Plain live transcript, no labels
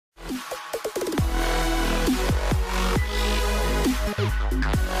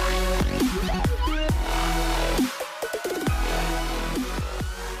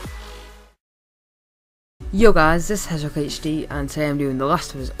Yo guys, this is Hedgehog HD and today I'm doing The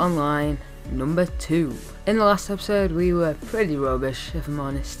Last of Us Online number 2. In the last episode we were pretty rubbish, if I'm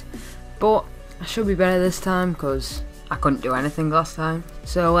honest, but I should be better this time because I couldn't do anything last time.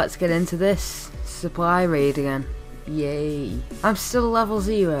 So let's get into this supply raid again. Yay. I'm still level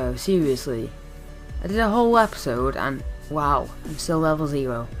 0, seriously. I did a whole episode and wow, I'm still level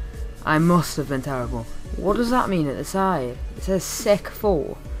 0. I must have been terrible. What does that mean at the side? It says sick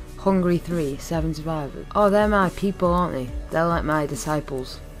 4. Hungry 3, 7 survivors. Oh, they're my people, aren't they? They're like my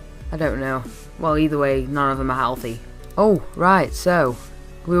disciples. I don't know. Well, either way, none of them are healthy. Oh, right, so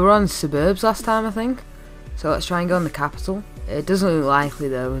we were on suburbs last time, I think. So let's try and go on the capital. It doesn't look likely,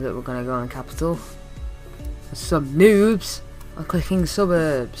 though, that we're going to go on capital. Some noobs are clicking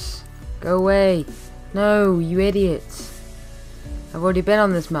suburbs. Go away. No, you idiots. I've already been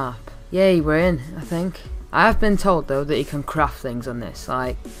on this map. Yay, we're in, I think. I have been told, though, that you can craft things on this,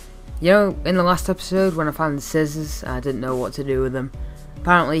 like, you know, in the last episode when I found the scissors, I didn't know what to do with them.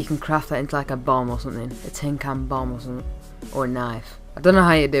 Apparently you can craft that into like a bomb or something, a tin can bomb or something, or a knife. I don't know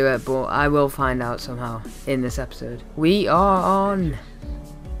how you do it, but I will find out somehow in this episode. We are on,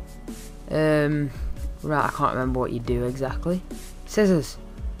 right, I can't remember what you do exactly. Scissors.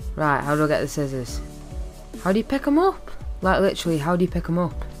 Right, how do I get the scissors? How do you pick them up? Like literally, how do you pick them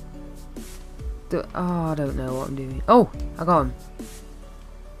up? Oh, I don't know what I'm doing. Oh, I got him.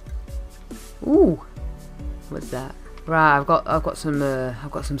 Ooh, what's that? Right, I've got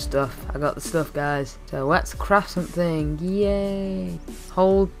some stuff. I got the stuff, guys. So let's craft something. Yay!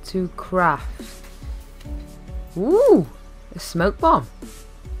 Hold to craft. Ooh, a smoke bomb.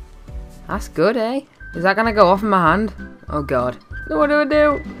 That's good, eh? Is that gonna go off in my hand? Oh God! What do I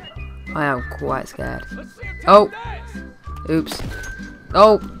do? I am quite scared. Oh, oops.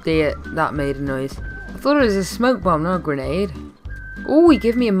 Oh dear, that made a noise. I thought it was a smoke bomb, not a grenade. Oh, he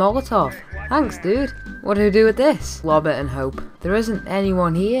gave me a Molotov. Thanks, dude. What do I do with this? Lob it and hope. There isn't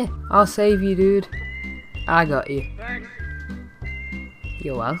anyone here. I'll save you, dude. I got you.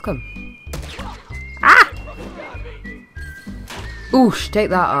 You're welcome. Ah! Oosh, take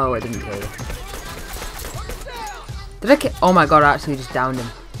that. Oh, it didn't kill you. Did I kill? Oh my God, I actually just downed him.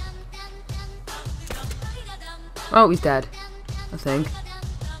 Oh, he's dead. I think.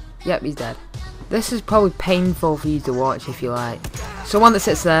 Yep, he's dead. This is probably painful for you to watch if you like. Someone that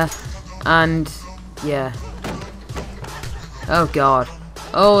sits there and yeah. Oh God.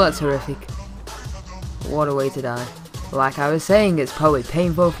 Oh, that's horrific. What a way to die. Like I was saying, it's probably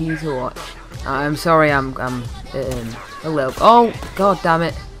painful for you to watch. I'm sorry, I'm a little. Oh God damn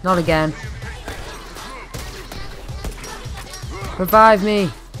it! Not again. Revive me!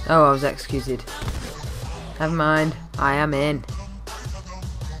 Oh, I was executed. Never mind. I am in.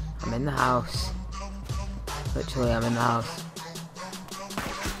 I'm in the house. Literally, I'm in the house.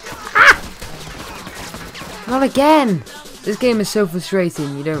 Ah! Not again! This game is so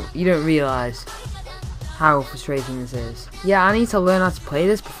frustrating. You don't realise how frustrating this is. Yeah, I need to learn how to play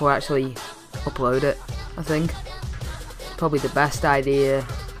this before I actually upload it. I think it's probably the best idea.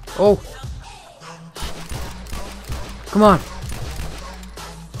 Oh, come on!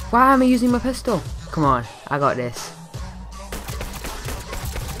 Why am I using my pistol? Come on, I got this.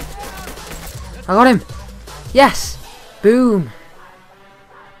 I got him! Yes! Boom!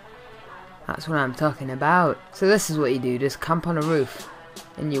 That's what I'm talking about. So this is what you do, just camp on a roof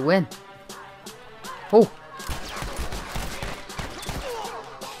and you win. Oh!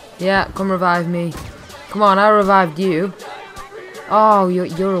 Yeah, come revive me. Come on, I revived you. Oh,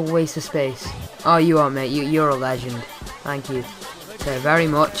 you're a waste of space. Oh, you are, mate. You're a legend. Thank you so very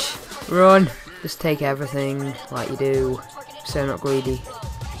much. Run! Just take everything like you do. So not greedy.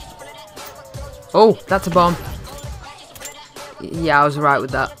 Oh, that's a bomb. Yeah, I was right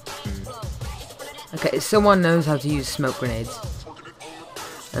with that. Okay, someone knows how to use smoke grenades.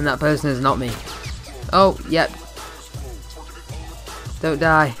 And that person is not me. Oh, yep. Don't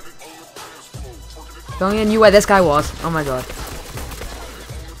die. If only I knew where this guy was. Oh my God.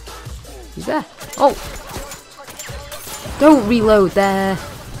 He's there. Oh! Don't reload there.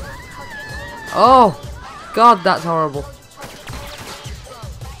 Oh! God, that's horrible.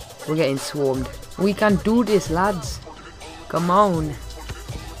 We're getting swarmed. We can do this, lads. Come on.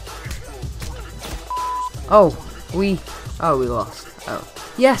 Oh, we lost. Oh.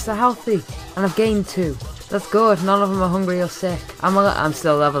 Yes, they're healthy. And I've gained 2. That's good. None of them are hungry or sick. I'm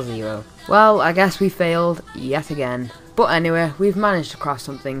still level 0. Well, I guess we failed yet again. But anyway, we've managed to craft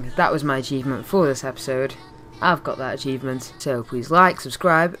something. That was my achievement for this episode. I've got that achievement. So please like,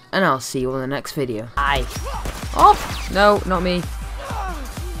 subscribe, and I'll see you on the next video. Aye. Oh, no, not me.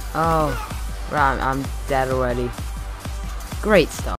 Oh, right, I'm dead already. Great stuff.